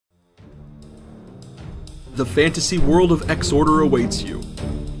The fantasy world of Exorder awaits you.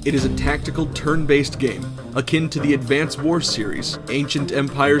 It is a tactical turn-based game, akin to the Advance Wars series, Ancient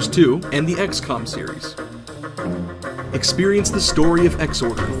Empires 2, and the XCOM series. Experience the story of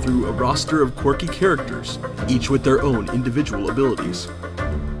Exorder through a roster of quirky characters, each with their own individual abilities.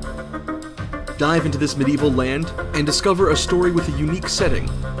 Dive into this medieval land and discover a story with a unique setting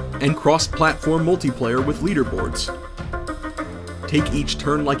and cross-platform multiplayer with leaderboards. Take each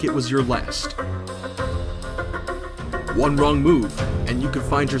turn like it was your last. One wrong move, and you could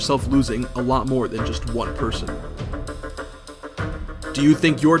find yourself losing a lot more than just one person. Do you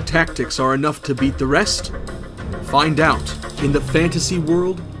think your tactics are enough to beat the rest? Find out in the fantasy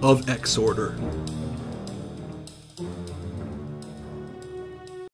world of Exorder.